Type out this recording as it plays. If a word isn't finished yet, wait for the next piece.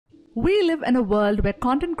We live in a world where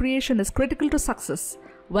content creation is critical to success,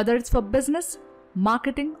 whether it's for business,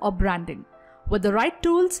 marketing, or branding. With the right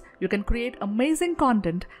tools, you can create amazing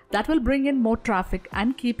content that will bring in more traffic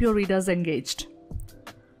and keep your readers engaged.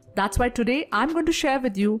 That's why today I'm going to share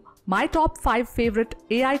with you my top 5 favorite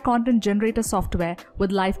AI content generator software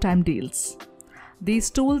with lifetime deals. These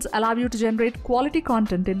tools allow you to generate quality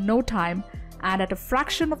content in no time and at a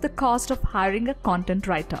fraction of the cost of hiring a content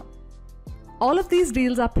writer. All of these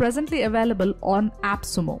deals are presently available on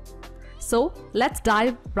AppSumo. So let's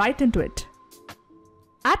dive right into it.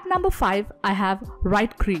 At number 5, I have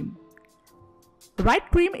WriteCream.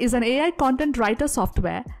 WriteCream is an AI content writer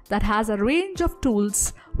software that has a range of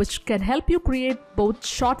tools which can help you create both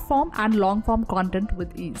short form and long form content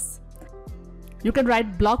with ease. You can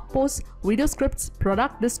write blog posts, video scripts,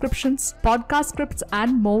 product descriptions, podcast scripts,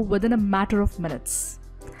 and more within a matter of minutes.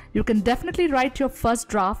 You can definitely write your first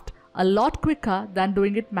draft a lot quicker than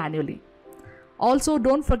doing it manually. Also,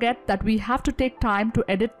 don't forget that we have to take time to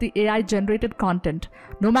edit the AI generated content,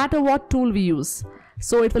 no matter what tool we use.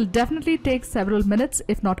 So it will definitely take several minutes,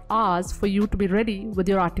 if not hours, for you to be ready with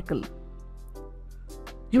your article.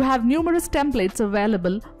 You have numerous templates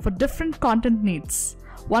available for different content needs.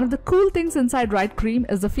 One of the cool things inside WriteCream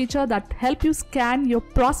is the feature that helps you scan your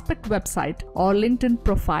prospect website or LinkedIn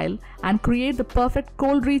profile and create the perfect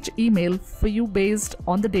cold reach email for you based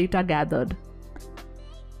on the data gathered.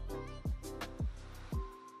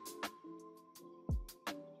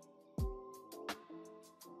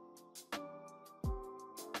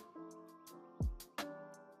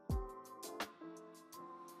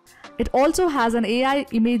 It also has an AI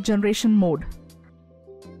image generation mode.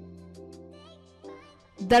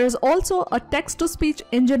 There is also a text-to-speech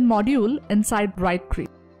engine module inside WriteCream.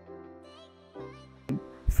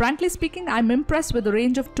 Frankly speaking, I'm impressed with the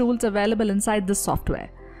range of tools available inside this software.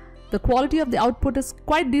 The quality of the output is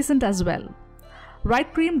quite decent as well.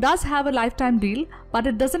 WriteCream does have a lifetime deal, but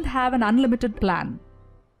it doesn't have an unlimited plan.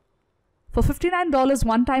 For $59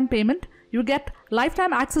 one-time payment, you get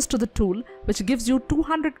lifetime access to the tool, which gives you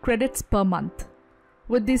 200 credits per month.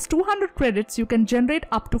 With these 200 credits, you can generate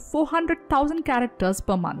up to 400,000 characters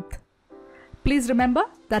per month. Please remember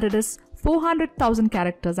that it is 400,000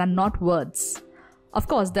 characters and not words. Of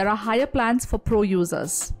course, there are higher plans for pro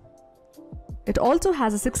users. It also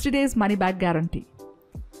has a 60 days money-back guarantee.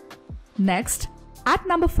 Next, at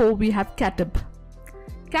number 4, we have Katteb.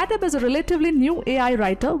 Katteb is a relatively new AI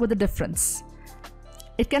writer with a difference.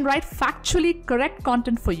 It can write factually correct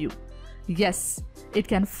content for you. Yes, it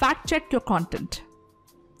can fact-check your content.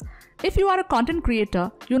 If you are a content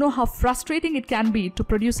creator, you know how frustrating it can be to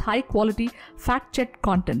produce high-quality, fact-checked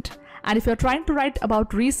content. And if you're trying to write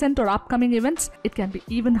about recent or upcoming events, it can be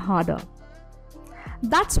even harder.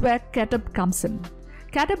 That's where Katteb comes in.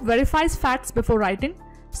 Katteb verifies facts before writing,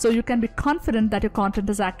 so you can be confident that your content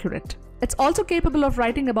is accurate. It's also capable of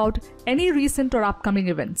writing about any recent or upcoming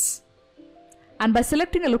events. And by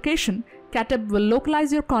selecting a location, Katteb will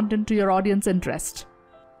localize your content to your audience interest.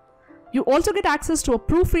 You also get access to a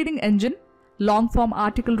proofreading engine, long-form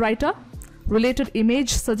article writer, related image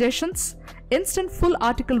suggestions, instant full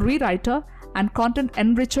article rewriter, and content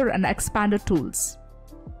enricher and expander tools.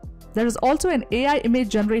 There is also an AI image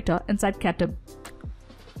generator inside Katteb.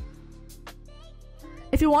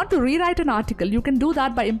 If you want to rewrite an article, you can do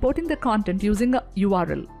that by importing the content using a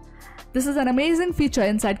URL. This is an amazing feature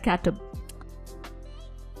inside Katteb.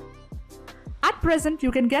 At present,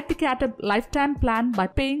 you can get the Katteb lifetime plan by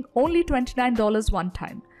paying only $29 one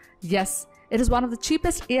time. Yes, it is one of the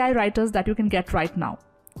cheapest AI writers that you can get right now.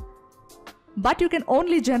 But you can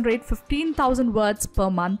only generate 15,000 words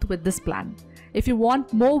per month with this plan. If you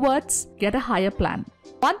want more words, get a higher plan.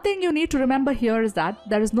 One thing you need to remember here is that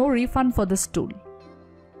there is no refund for this tool.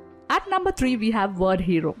 At number 3, we have Word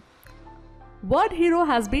Hero. Word Hero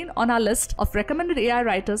has been on our list of recommended AI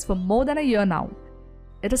writers for more than a year now.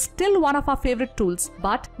 It is still one of our favorite tools,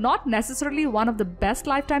 but not necessarily one of the best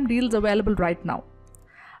lifetime deals available right now.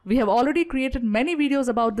 We have already created many videos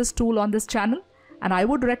about this tool on this channel, and I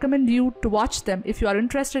would recommend you to watch them if you are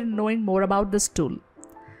interested in knowing more about this tool.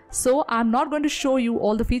 So I'm not going to show you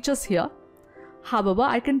all the features here. However,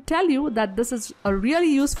 I can tell you that this is a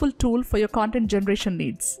really useful tool for your content generation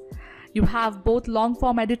needs. You have both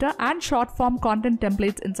long-form editor and short-form content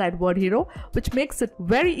templates inside Word Hero, which makes it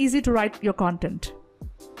very easy to write your content.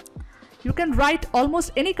 You can write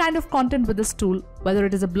almost any kind of content with this tool, whether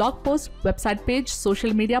it is a blog post, website page,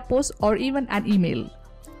 social media post, or even an email.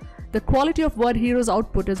 The quality of Word Hero's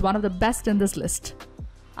output is one of the best in this list.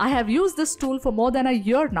 I have used this tool for more than a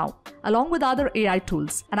year now, along with other AI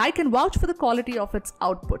tools, and I can vouch for the quality of its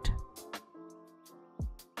output.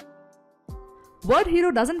 Word Hero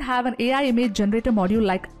doesn't have an AI image generator module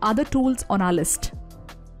like other tools on our list.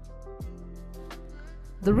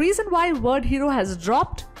 The reason why Word Hero has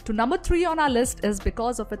dropped to number 3 on our list is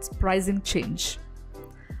because of its pricing change.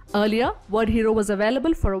 Earlier, Word Hero was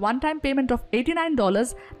available for a one-time payment of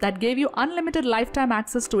 $89 that gave you unlimited lifetime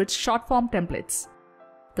access to its short-form templates.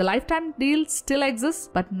 The lifetime deal still exists,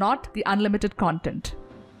 but not the unlimited content.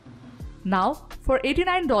 Now, for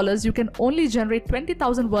 $89, you can only generate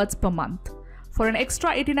 20,000 words per month. For an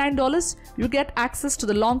extra $89, you get access to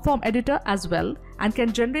the long-form editor as well and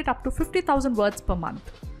can generate up to 50,000 words per month.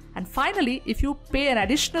 And finally, if you pay an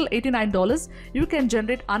additional $89, you can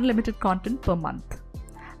generate unlimited content per month.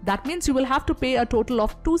 That means you will have to pay a total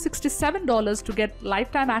of $267 to get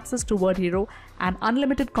lifetime access to Word Hero and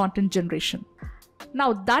unlimited content generation.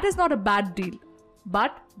 Now, that is not a bad deal,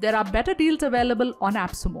 but there are better deals available on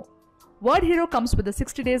AppSumo. Word Hero comes with a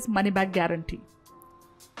 60 days money-back guarantee.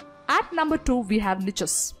 At number 2, we have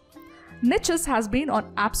Niches. Niches has been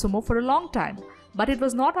on AppSumo for a long time, but it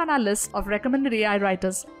was not on our list of recommended AI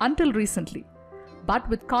writers until recently. But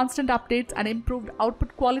with constant updates and improved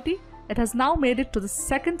output quality, it has now made it to the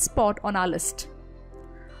second spot on our list.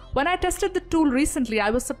 When I tested the tool recently, I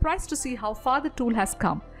was surprised to see how far the tool has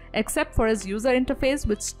come, except for its user interface,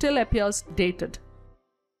 which still appears dated.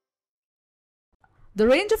 The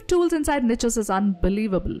range of tools inside Niches is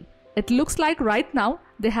unbelievable. It looks like right now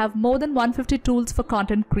they have more than 150 tools for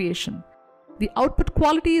content creation. The output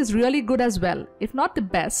quality is really good as well, if not the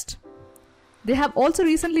best. They have also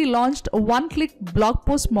recently launched a one-click blog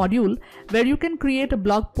post module where you can create a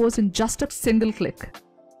blog post in just a single click.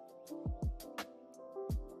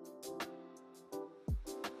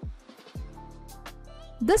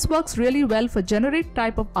 This works really well for generic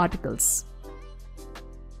type of articles.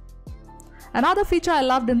 Another feature I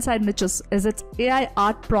loved inside Niches is its AI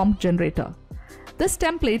art prompt generator. This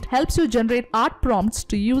template helps you generate art prompts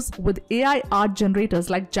to use with AI art generators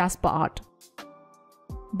like Jasper Art.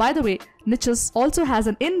 By the way, Niches also has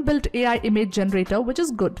an inbuilt AI image generator, which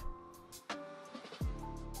is good.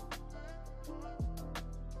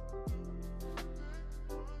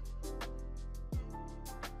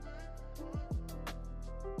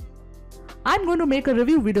 I'm going to make a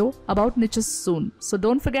review video about Niches soon, so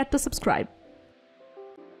don't forget to subscribe.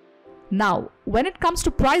 Now, when it comes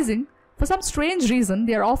to pricing, for some strange reason,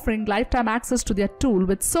 they are offering lifetime access to their tool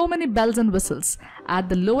with so many bells and whistles at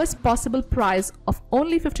the lowest possible price of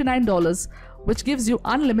only $59, which gives you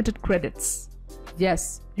unlimited credits.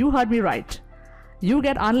 Yes, you heard me right. You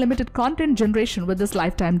get unlimited content generation with this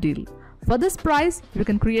lifetime deal. For this price, you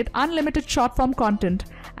can create unlimited short-form content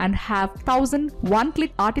and have 1,000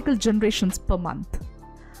 one-click article generations per month.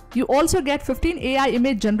 You also get 15 AI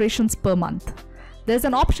image generations per month. There's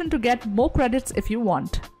an option to get more credits if you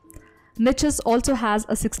want. Niches also has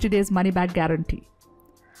a 60 days money-back guarantee.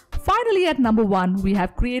 Finally, at number 1, we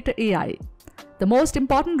have Creaitor AI. The most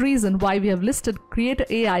important reason why we have listed Creaitor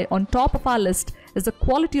AI on top of our list is the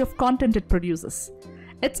quality of content it produces.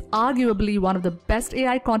 It's arguably one of the best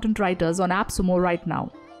AI content writers on AppSumo right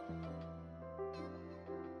now.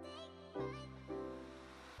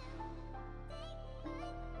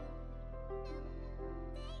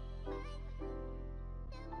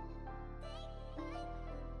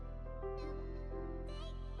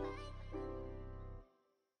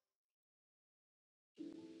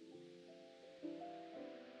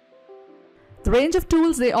 The range of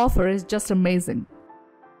tools they offer is just amazing.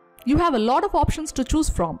 You have a lot of options to choose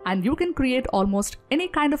from, and you can create almost any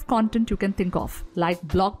kind of content you can think of, like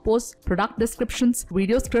blog posts, product descriptions,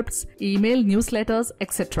 video scripts, email newsletters,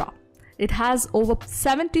 etc. It has over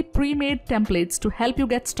 70 pre-made templates to help you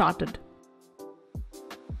get started.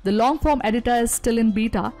 The long-form editor is still in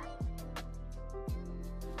beta.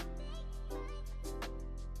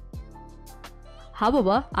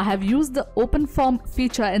 However, I have used the open form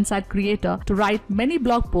feature inside Creaitor to write many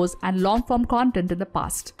blog posts and long-form content in the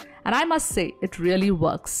past, and I must say it really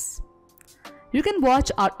works. You can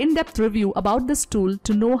watch our in-depth review about this tool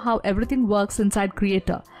to know how everything works inside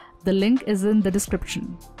Creaitor. The link is in the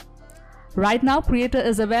description. Right now, Creaitor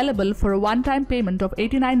is available for a one-time payment of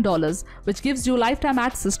 $89, which gives you lifetime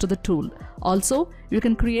access to the tool. Also, you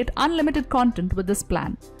can create unlimited content with this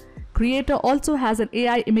plan. Creaitor also has an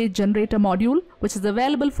AI image generator module, which is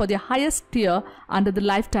available for the highest tier under the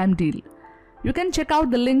lifetime deal. You can check out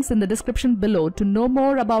the links in the description below to know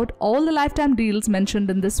more about all the lifetime deals mentioned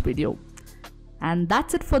in this video. And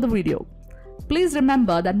that's it for the video. Please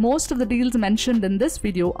remember that most of the deals mentioned in this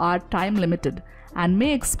video are time limited and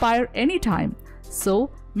may expire anytime,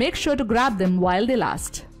 so make sure to grab them while they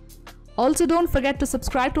last. Also, don't forget to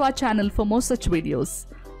subscribe to our channel for more such videos.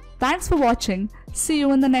 Thanks for watching. See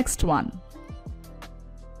you in the next one.